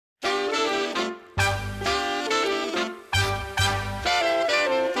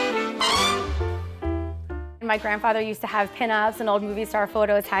My grandfather used to have pinups and old movie star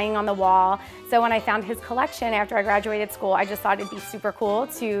photos hanging on the wall. So when I found his collection after I graduated school, I just thought it'd be super cool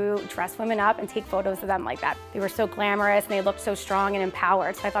to dress women up and take photos of them like that. They were so glamorous and they looked so strong and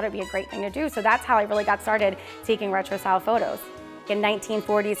empowered, so I thought it'd be a great thing to do. So that's how I really got started taking retro style photos. In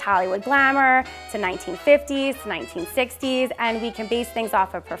 1940s Hollywood glamour, to 1950s, to 1960s, and we can base things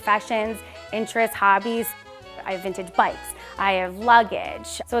off of professions, interests, hobbies. I have vintage bikes, I have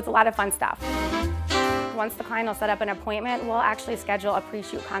luggage, so it's a lot of fun stuff. Once the client will set up an appointment, we'll actually schedule a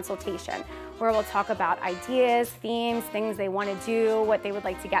pre-shoot consultation where we'll talk about ideas, themes, things they want to do, what they would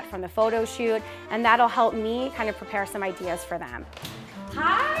like to get from the photo shoot, and that'll help me kind of prepare some ideas for them.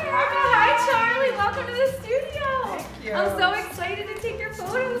 Hi, Erica. Hi, Charlie. Welcome to the studio. Thank you. I'm so excited to take your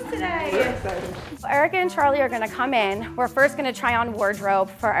photos today. Very excited. Erica and Charlie are going to come in. We're first going to try on wardrobe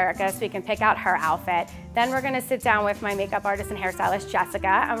for Erica so we can pick out her outfit. Then we're going to sit down with my makeup artist and hairstylist,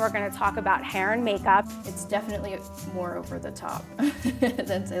 Jessica, and we're going to talk about hair and makeup. It's definitely more over the top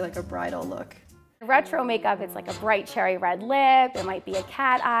than, say, like a bridal look. Retro makeup, it's like a bright cherry red lip. It might be a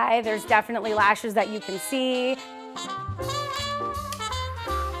cat eye. There's definitely lashes that you can see.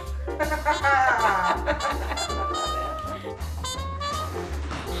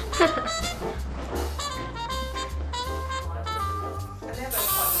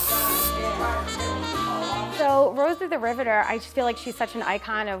 So Rosie the Riveter, I just feel like she's such an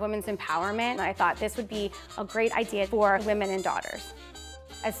icon of women's empowerment. I thought this would be a great idea for women and daughters.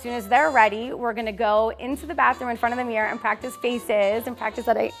 As soon as they're ready, we're gonna go into the bathroom in front of the mirror and practice faces and practice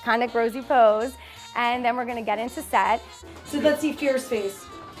that iconic Rosie pose. And then we're gonna get into set. So let's see Fierce face.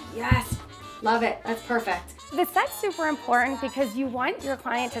 Yes, love it, that's perfect. The set's super important because you want your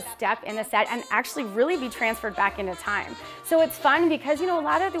client to step in the set and actually really be transferred back into time. So it's fun because, you know, a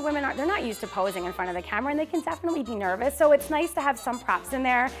lot of the women, they're not used to posing in front of the camera and they can definitely be nervous. So it's nice to have some props in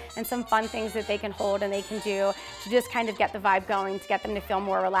there and some fun things that they can hold and they can do to just kind of get the vibe going, to get them to feel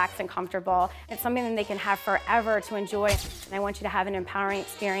more relaxed and comfortable. It's something that they can have forever to enjoy. And I want you to have an empowering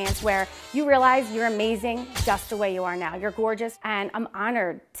experience where you realize you're amazing just the way you are now. You're gorgeous, and I'm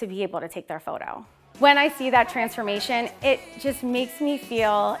honored to be able to take their photo. When I see that transformation, it just makes me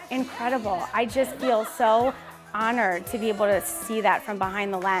feel incredible. I just feel so honored to be able to see that from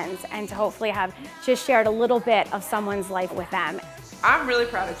behind the lens and to hopefully have just shared a little bit of someone's life with them. I'm really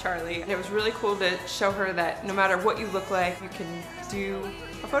proud of Charlie. It was really cool to show her that no matter what you look like, you can do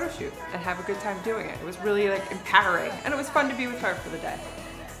a photo shoot and have a good time doing it. It was really like empowering, and it was fun to be with her for the day.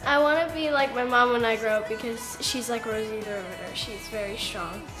 I want to be like my mom when I grow up because she's like Rosie the Riveter. She's very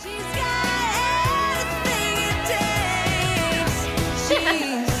strong. She's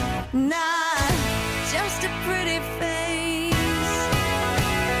not just a pretty face.